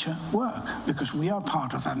does nature work? Because we are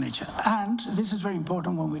part of that nature. And this is very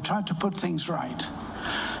important when we try to put things right.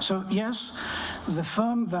 So yes, the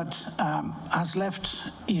firm that has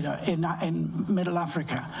left, in Middle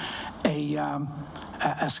Africa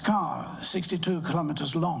a scar 62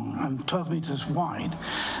 kilometers long and 12 meters wide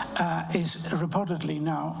is reportedly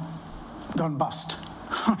now gone bust.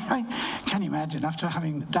 Can you imagine, after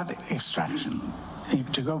having that extraction,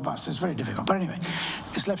 to go bust? It's very difficult. But anyway,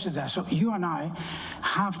 it's left it there. So you and I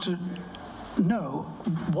have to know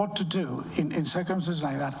what to do in circumstances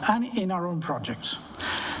like that and in our own projects.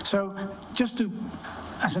 So just to,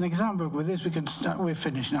 as an example, with this we're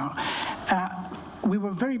finished now. We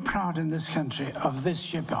were very proud in this country of this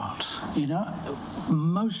shipyard. You know,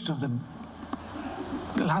 most of the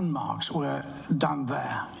landmarks were done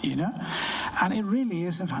there, you know, and it really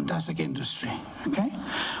is a fantastic industry, okay?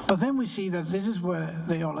 But then we see that this is where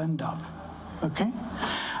they all end up, okay?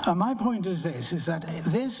 My point is this, is that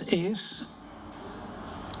this is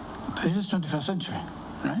 21st century,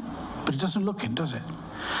 right? But it doesn't look it, does it?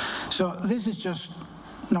 So this is just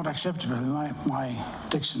not acceptable in my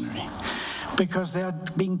dictionary, because they are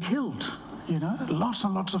being killed. You know, lots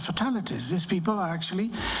and lots of fatalities. These people are actually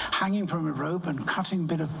hanging from a rope and cutting a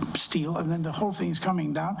bit of steel, and then the whole thing is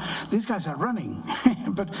coming down. These guys are running,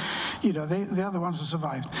 but, you know, they are the ones who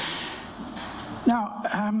survived. Now,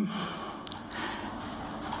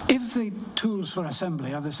 if the tools for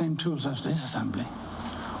assembly are the same tools as this assembly,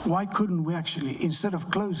 why couldn't we actually, instead of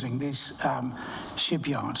closing these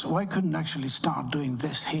shipyards, why couldn't actually start doing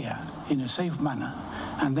this here in a safe manner?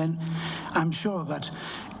 And then I'm sure that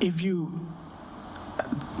if you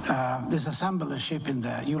disassemble a ship in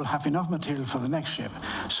there, you'll have enough material for the next ship.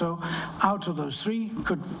 So out of those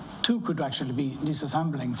two could actually be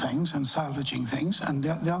disassembling things and salvaging things, and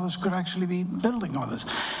the others could actually be building others.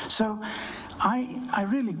 So I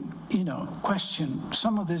really, you know, question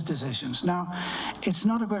some of these decisions. Now, it's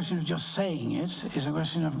not a question of just saying it, it's a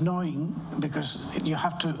question of knowing, because you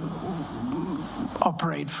have to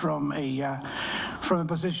operate from a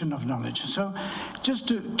position of knowledge. So just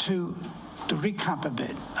to recap a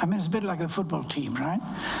bit, I mean, it's a bit like the football team, right?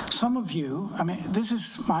 Some of you, I mean, this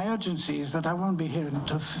is, my urgency is that I won't be here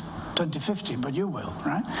until 2050, but you will,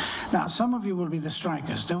 right? Now, some of you will be the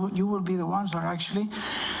strikers. You will be the ones that are actually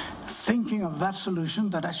thinking of that solution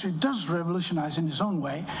that actually does revolutionize in its own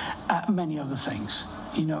way many of the things.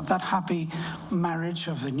 You know, that happy marriage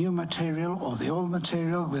of the new material or the old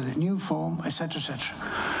material with a new form, etc., etc.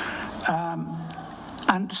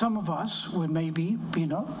 And some of us will maybe, you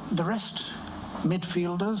know, the rest,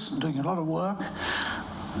 midfielders doing a lot of work,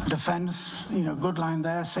 defense, you know, good line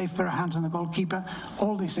there, safe pair of hands on the goalkeeper,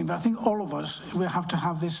 all these things. But I think all of us will have to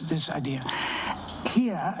have this idea.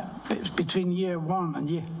 Here, between year 1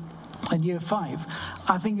 and year 5,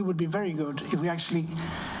 I think it would be very good if we actually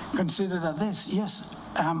consider that yes,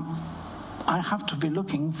 I have to be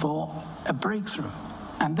looking for a breakthrough.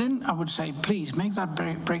 And then I would say, please make that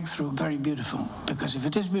breakthrough very beautiful, because if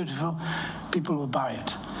it is beautiful, people will buy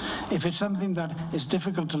it. If it's something that is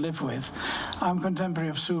difficult to live with, I'm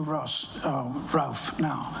contemporary of Sue Ralph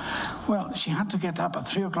now. Well, she had to get up at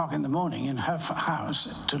 3 o'clock in the morning in her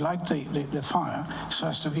house to light the fire so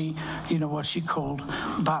as to be, you know, what she called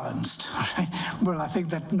balanced. Well, I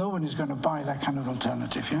think that no one is going to buy that kind of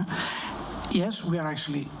alternative, yeah? Yes,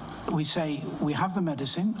 we say we have the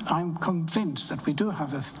medicine. I'm convinced that we do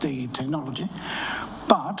have the technology,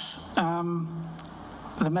 but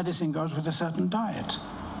the medicine goes with a certain diet.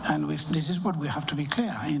 And this is what we have to be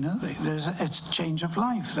clear, you know, there's a change of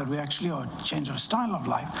life that we actually, or change of style of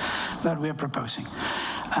life that we are proposing.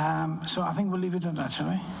 So I think we'll leave it at that, shall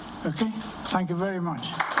we? Okay, thank you very much.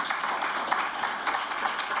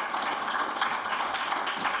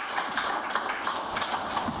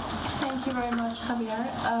 Thank you very much, Javier.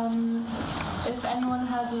 If anyone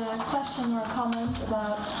has a question or a comment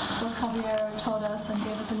about what Javier told us and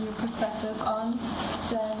gave us a new perspective on,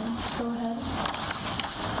 then go ahead.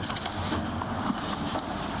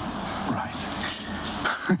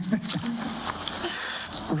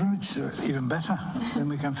 Right, even better, then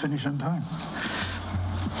we can finish on time.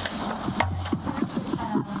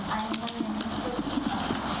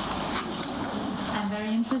 I'm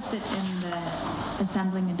very interested in the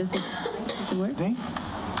assembling and disassembling. Is the word?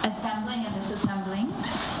 Assembling and disassembling.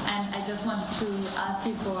 And I just wanted to ask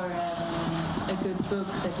you for a good book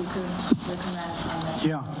that you could recommend on that.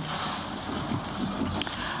 Yeah.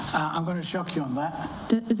 I'm going to shock you on that.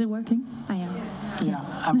 Is it working? I am. Yeah,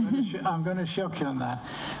 I'm going to shock you on that,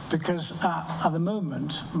 because at the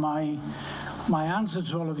moment, my answer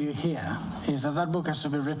to all of you here is that book has to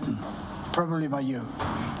be written, probably by you,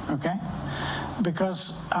 okay?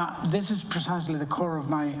 Because this is precisely the core of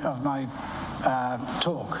my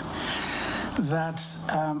talk. that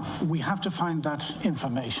we have to find that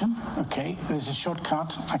information. Okay, there's a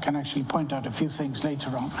shortcut. I can actually point out a few things later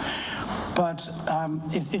on. But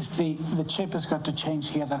it's the chip has got to change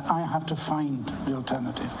here, that I have to find the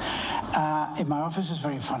alternative. In my office, it's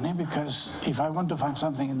very funny, because if I want to find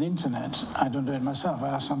something in the internet, I don't do it myself. I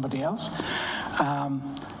ask somebody else.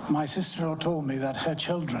 My sister-in-law told me that her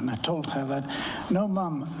children had told her that, no,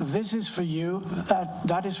 Mum, this is for you,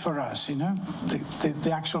 that is for us, you know.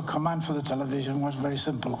 The actual command for the television was very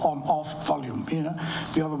simple, on, off, volume, you know.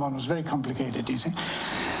 The other one was very complicated, you see.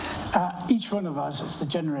 Each one of us, it's the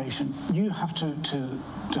generation, you have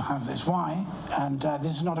to have this. Why? And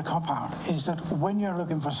this is not a cop-out, is that when you're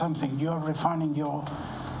looking for something, you're refining your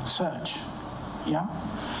search, yeah?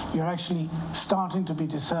 You're actually starting to be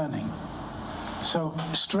discerning. So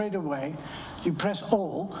straight away, you press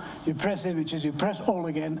all, you press images, you press all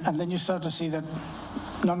again, and then you start to see that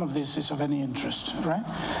none of this is of any interest, right?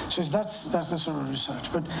 So that's the sort of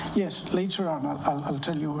research. But yes, later on, I'll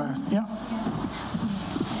tell you where, yeah?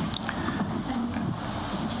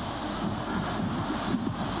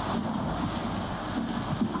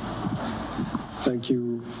 Thank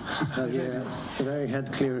you, Javier. Very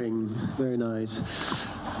head clearing, very nice.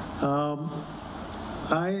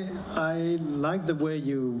 I like the way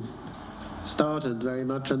you started very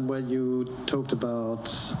much, and when you talked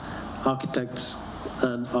about architects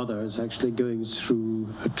and others actually going through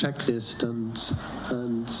a checklist and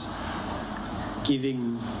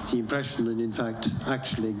giving the impression, and in fact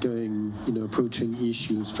actually going, you know, approaching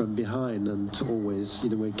issues from behind and always,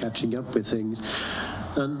 in a way, catching up with things.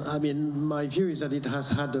 And I mean, my view is that it has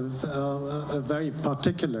had a very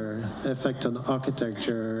particular effect on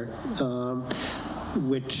architecture,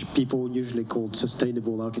 which people usually call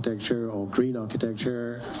sustainable architecture or green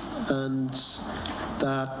architecture, and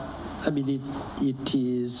that, I mean, it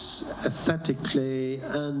is aesthetically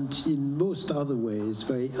and in most other ways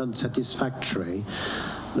very unsatisfactory.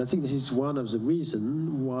 And I think this is one of the reasons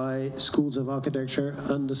why schools of architecture,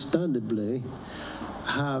 understandably,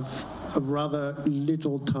 have a rather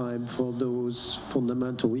little time for those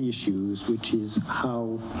fundamental issues, which is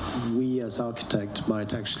how we as architects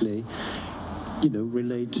might actually, you know,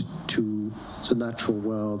 relate to the natural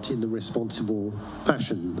world in a responsible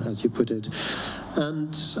fashion, as you put it.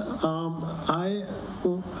 And I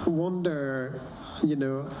wonder, you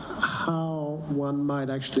know, how one might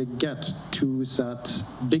actually get to that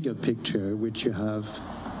bigger picture which you have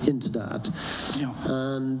hinted at, yeah.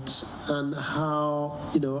 and how,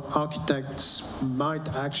 you know, architects might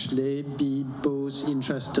actually be both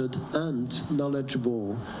interested and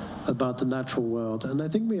knowledgeable about the natural world. And I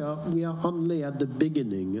think we are only at the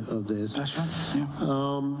beginning of this. That's right.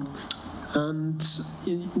 Yeah. And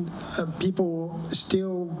people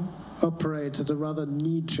still operate at a rather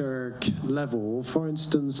knee-jerk level. For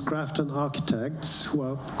instance, Grafton architects, who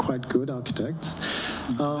are quite good architects,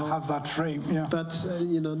 have that frame, yeah. But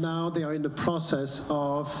you know, now they are in the process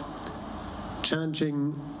of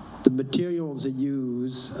changing the materials they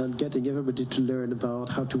use and getting everybody to learn about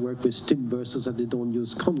how to work with timber so that they don't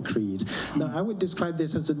use concrete. Now, I would describe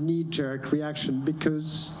this as a knee-jerk reaction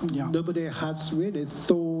because nobody has really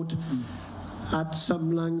thought at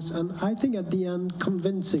some length, and I think at the end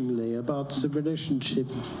convincingly, about the relationship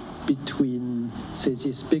between, say,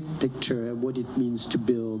 this big picture and what it means to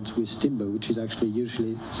build with timber, which is actually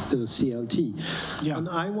usually CLT. Yeah. And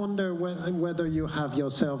I wonder whether you have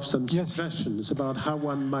yourself some suggestions about how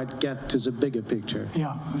one might get to the bigger picture.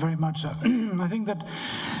 Yeah, very much so. I think that,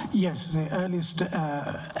 yes, the earliest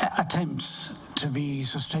attempts to be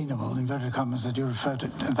sustainable, inverted commas, that you referred to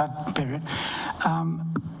at that period,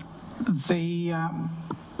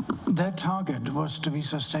 their target was to be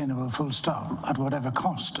sustainable, full stop, at whatever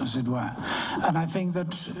cost, as it were. And I think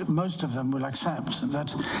that most of them will accept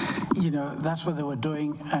that, you know, that's what they were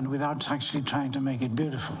doing, and without actually trying to make it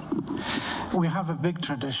beautiful. We have a big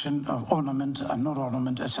tradition of ornament and not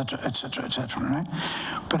ornament, etc., etc., etc., right?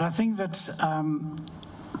 But I think that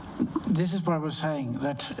this is what I was saying,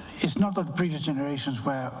 that it's not that the previous generations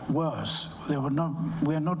were worse. We are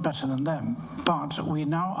not better than them, but we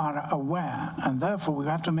now are aware, and therefore we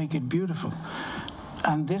have to make it beautiful.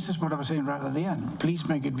 And this is what I was saying right at the end. Please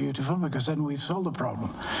make it beautiful, because then we've solved the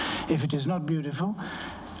problem. If it is not beautiful,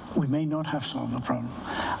 we may not have solved the problem.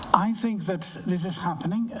 I think that this is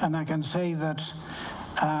happening, and I can say that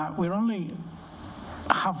we're only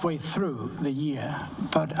halfway through the year,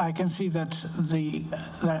 but I can see that there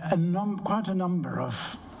are quite a number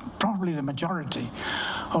of, probably the majority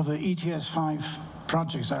of the ETS5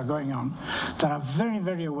 projects that are going on that are very,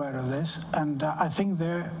 very aware of this, and I think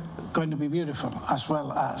they're going to be beautiful, as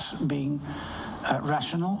well as being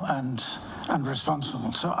rational and and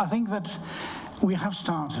responsible. So I think that we have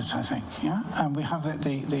started, I think, yeah? And we have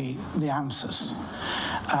the answers.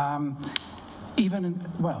 Even in,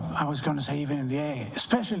 well, I was going to say even in the AA,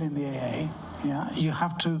 especially in the AA, yeah, you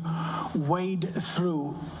have to wade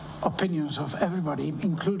through opinions of everybody,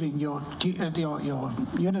 including your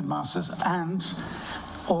unit masters and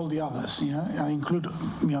all the others. You know, I include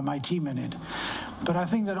my team in it. But I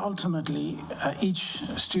think that ultimately each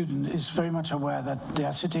student is very much aware that they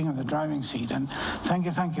are sitting in the driving seat, and thank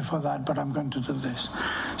you for that, but I'm going to do this.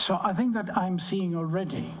 So I think that I'm seeing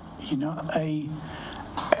already, you know, a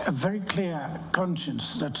very clear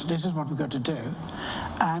conscience that this is what we've got to do,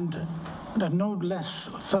 and that no less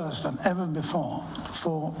thirst than ever before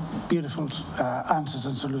for beautiful answers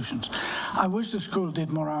and solutions. I wish the school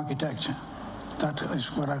did more architecture. That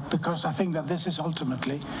is what because I think that this is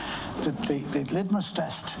ultimately the litmus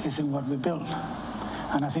test is in what we build,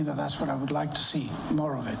 and I think that that's what I would like to see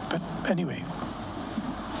more of it. But anyway,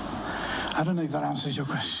 I don't know if that answers your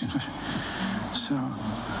question. So,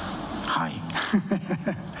 hi.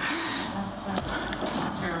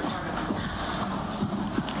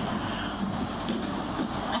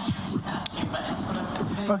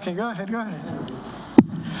 Okay, go ahead.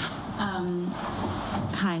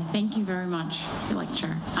 Hi, thank you very much for the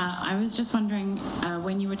lecture. I was just wondering,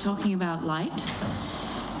 when you were talking about light,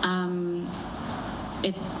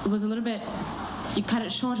 it was a little bit, you cut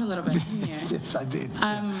it short a little bit, didn't you? Yes, I did.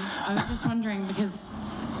 I was just wondering because,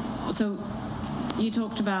 so you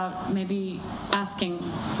talked about maybe asking,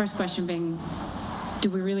 first question being,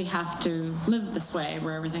 do we really have to live this way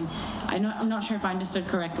where everything, I'm not sure if I understood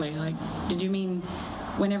correctly, like, did you mean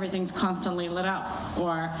when everything's constantly lit up,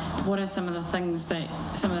 or what are some of the things that,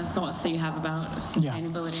 some of the thoughts that you have about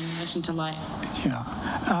sustainability in relation to light? Yeah,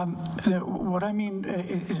 what I mean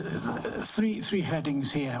is three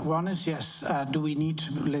headings here. One is yes, do we need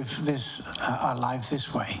to live this our life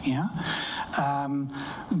this way? Yeah,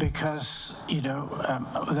 because you know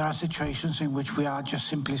there are situations in which we are just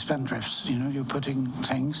simply spendthrifts. You know, you're putting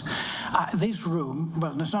things. This room,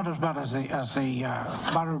 well, it's not as bad as the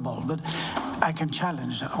barrel ball, but I can challenge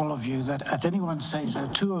all of you that at any one stage there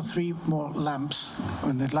are 2 or 3 more lamps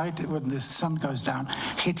when the sun goes down,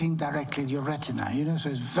 hitting directly your retina. You know, so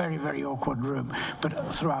it's very, very awkward room, but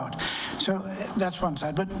throughout. So that's one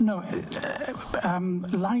side. But no,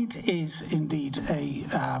 light is indeed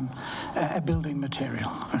a building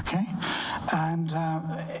material. Okay, and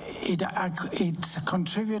it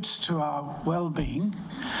contributes to our well-being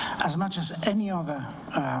as much as any other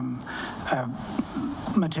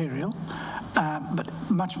material. But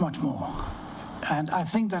much more. And I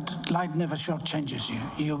think that light never shortchanges you.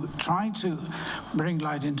 You try to bring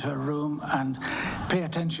light into a room and pay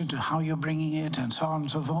attention to how you're bringing it and so on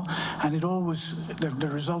and so forth. And it always, the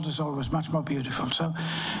result is always much more beautiful. So,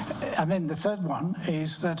 and then the third one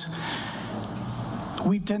is that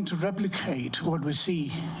we tend to replicate what we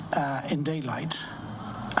see in daylight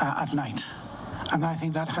at night. And I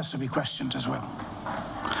think that has to be questioned as well.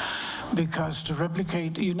 Because to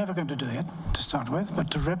replicate, you're never going to do it to start with,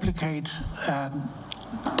 but to replicate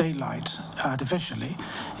daylight artificially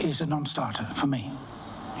is a non-starter for me.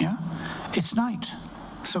 Yeah, it's night,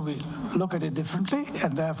 so we look at it differently,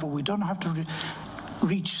 and therefore we don't have to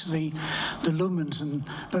reach the lumens and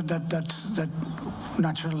that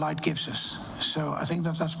natural light gives us. So I think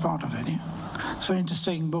that that's part of it. Yeah? It's an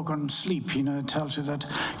interesting book on sleep. You know, it tells you that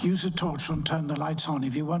use a torch and turn the lights on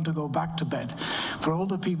if you want to go back to bed. For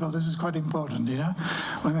older people, this is quite important. You know,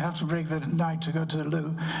 when they have to break the night to go to the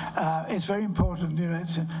loo, it's very important. You know,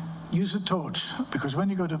 use a torch, because when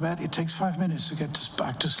you go to bed, it takes 5 minutes to get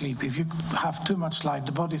back to sleep. If you have too much light,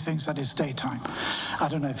 the body thinks that it's daytime. I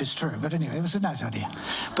don't know if it's true, but anyway, it was a nice idea.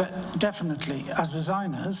 But definitely, as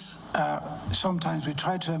designers, sometimes we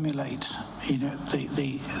try to emulate, you know,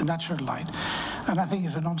 the natural light, and I think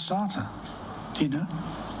it's a non-starter, you know.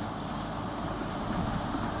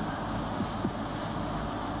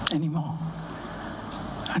 Any more?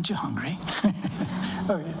 Aren't you hungry?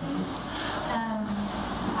 Oh, yeah.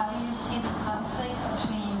 How do you see the conflict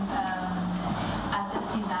between us as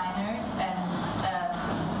designers and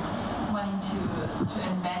wanting to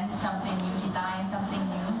invent something new, design something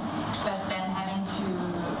new, but then having to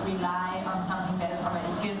rely on something that is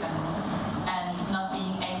already given and not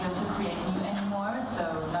being able to create new anymore? So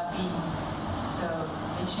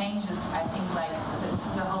it changes, I think, like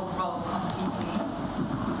the whole role completely.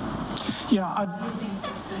 Yeah, How do you think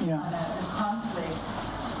this conflict?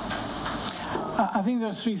 I think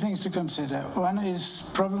there's 3 things to consider. One is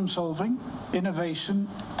problem solving, innovation,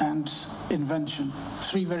 and invention.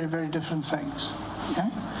 3 very, very different things. Okay?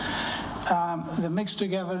 they're mixed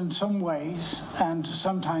together in some ways, and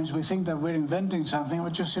sometimes we think that we're inventing something,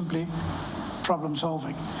 which is simply problem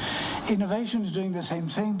solving. Innovation is doing the same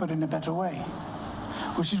thing, but in a better way,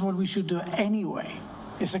 which is what we should do anyway.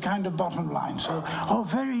 It's a kind of bottom line. So, oh,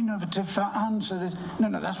 very innovative answer.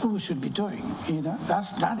 No, that's what we should be doing. You know,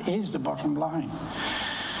 that is the bottom line.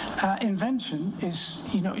 Invention is,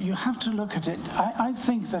 you know, you have to look at it. I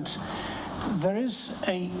think that there is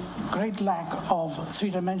a great lack of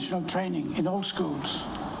three-dimensional training in all schools.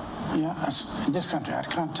 Yeah, as in this country, I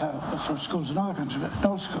can't tell for schools in other countries, but in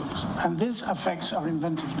all schools. And this affects our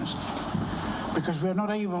inventiveness, because we're not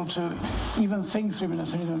able to even think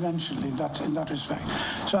three-dimensionally in that respect.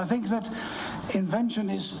 So I think that invention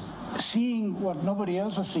is seeing what nobody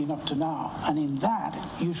else has seen up to now, and in that,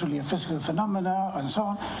 usually a physical phenomena and so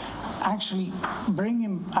on, actually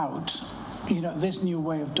bringing out, you know, this new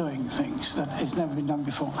way of doing things that has never been done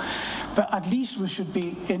before. But at least we should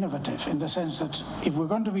be innovative in the sense that if we're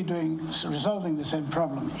going to be resolving the same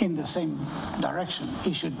problem in the same direction,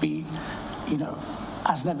 it should be, you know,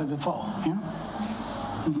 as never before. Yeah?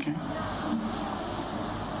 Okay.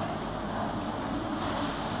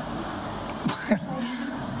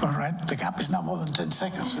 All right, the gap is now more than 10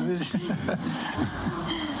 seconds. So this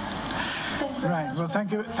right, well,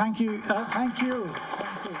 thank you.